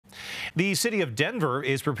The city of Denver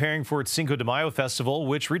is preparing for its Cinco de Mayo festival,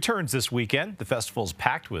 which returns this weekend. The festival is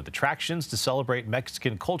packed with attractions to celebrate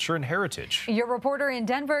Mexican culture and heritage. Your reporter in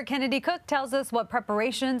Denver, Kennedy Cook, tells us what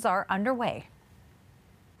preparations are underway.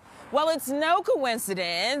 Well, it's no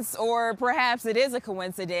coincidence, or perhaps it is a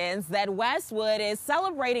coincidence, that Westwood is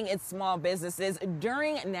celebrating its small businesses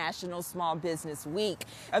during National Small Business Week.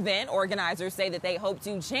 Event organizers say that they hope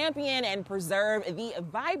to champion and preserve the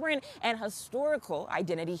vibrant and historical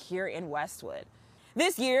identity here in Westwood.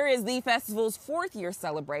 This year is the festival's fourth year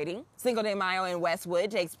celebrating. Cinco de Mayo in Westwood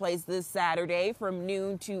takes place this Saturday from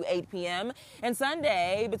noon to 8 p.m. and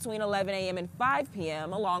Sunday between 11 a.m. and 5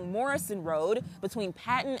 p.m. along Morrison Road between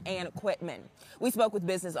Patton and Quitman. We spoke with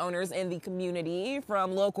business owners in the community,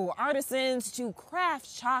 from local artisans to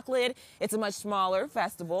craft chocolate. It's a much smaller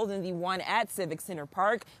festival than the one at Civic Center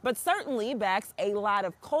Park, but certainly backs a lot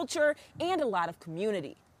of culture and a lot of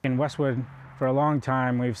community. In Westwood, for a long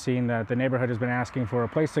time, we've seen that the neighborhood has been asking for a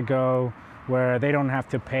place to go where they don't have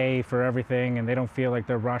to pay for everything and they don't feel like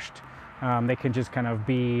they're rushed. They can just kind of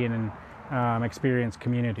be and experience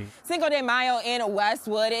community. Cinco de Mayo in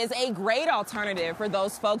Westwood is a great alternative for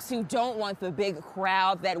those folks who don't want the big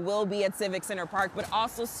crowd that will be at Civic Center Park, but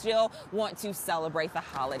also still want to celebrate the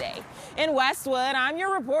holiday. In Westwood, I'm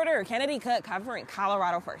your reporter, Kennedy Cook, covering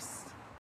Colorado First.